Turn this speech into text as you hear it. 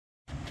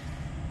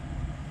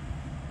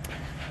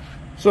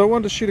So I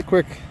wanted to shoot a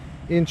quick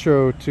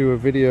intro to a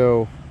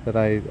video that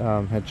I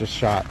had just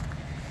shot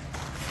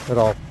that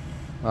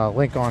I'll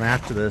link on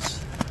after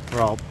this,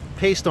 or I'll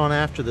paste on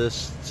after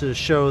this, to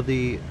show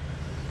the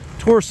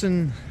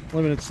torsen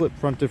limited slip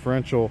front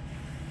differential.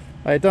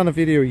 I had done a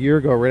video a year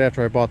ago right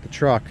after I bought the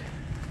truck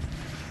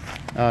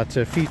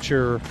to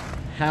feature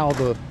how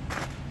the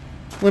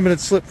limited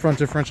slip front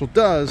differential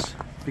does,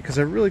 because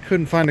I really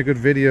couldn't find a good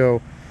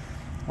video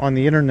on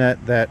the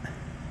internet that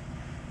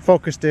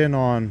focused in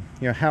on,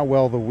 you know, how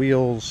well the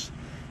wheels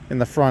in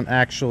the front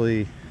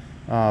actually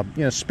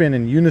spin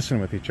in unison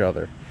with each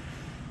other,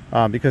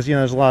 because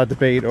there's a lot of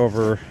debate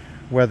over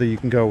whether you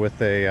can go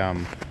with a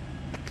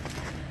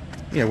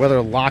whether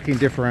a locking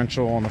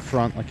differential on the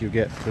front like you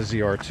get the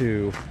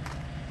ZR2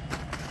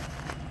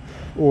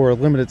 or a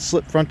limited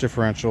slip front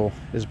differential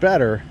is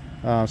better.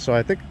 So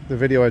I think the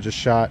video I just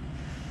shot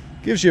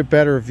gives you a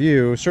better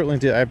view.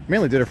 Certainly I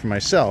mainly did it for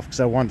myself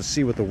because I wanted to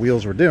see what the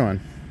wheels were doing,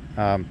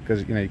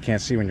 because you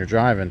can't see when you're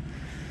driving,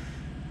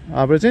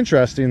 but it's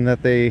interesting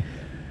that they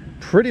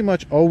pretty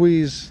much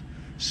always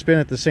spin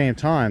at the same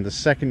time the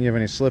second you have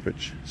any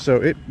slippage. So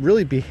it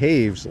really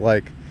behaves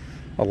like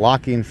a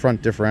locking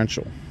front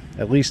differential,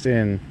 at least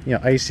in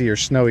icy or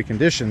snowy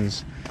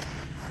conditions,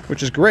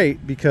 which is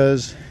great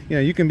because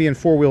you can be in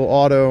four-wheel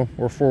auto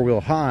or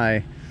four-wheel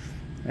high,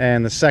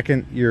 and the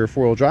second your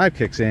four-wheel drive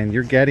kicks in,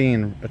 you're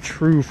getting a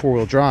true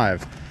four-wheel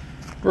drive.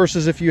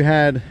 Versus if you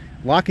had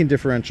locking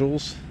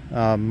differentials,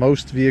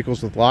 most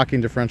vehicles with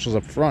locking differentials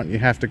up front, you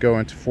have to go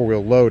into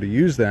four-wheel low to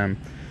use them,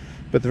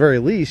 but at the very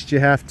least you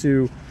have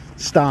to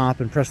stop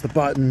and press the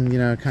button,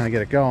 kind of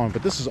get it going.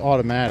 But this is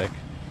automatic.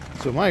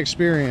 So in my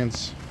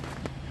experience,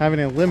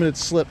 having a limited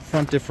slip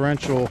front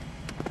differential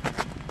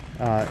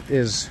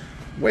is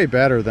way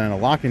better than a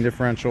locking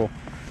differential.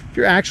 If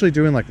you're actually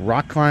doing like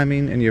rock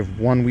climbing and you have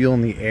one wheel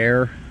in the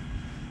air,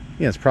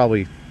 it's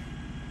probably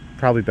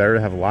better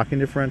to have a locking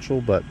differential.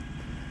 But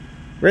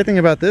the great thing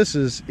about this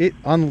is it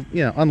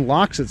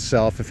unlocks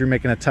itself if you're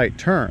making a tight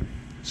turn.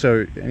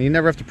 So, and you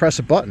never have to press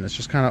a button. It's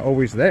just kind of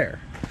always there.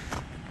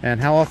 And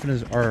how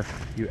often are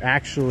you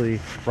actually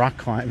rock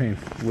climbing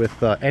with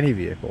any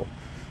vehicle?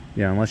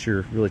 Unless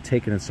you're really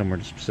taking it somewhere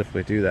to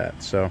specifically do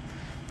that. So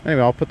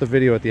anyway, I'll put the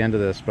video at the end of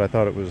this, but I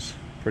thought it was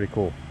pretty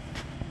cool.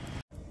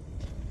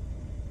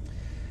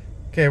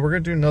 Okay, we're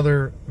going to do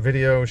another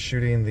video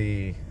shooting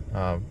the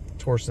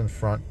torsen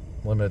front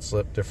limited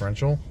slip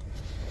differential.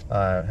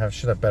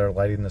 Should have better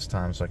lighting this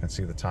time so I can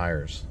see the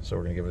tires. So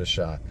we're going to give it a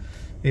shot.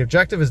 The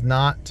objective is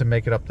not to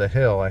make it up the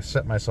hill. I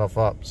set myself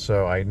up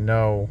so I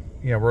know,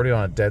 we're already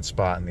on a dead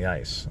spot in the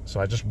ice. So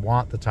I just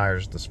want the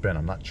tires to spin.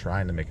 I'm not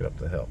trying to make it up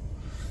the hill.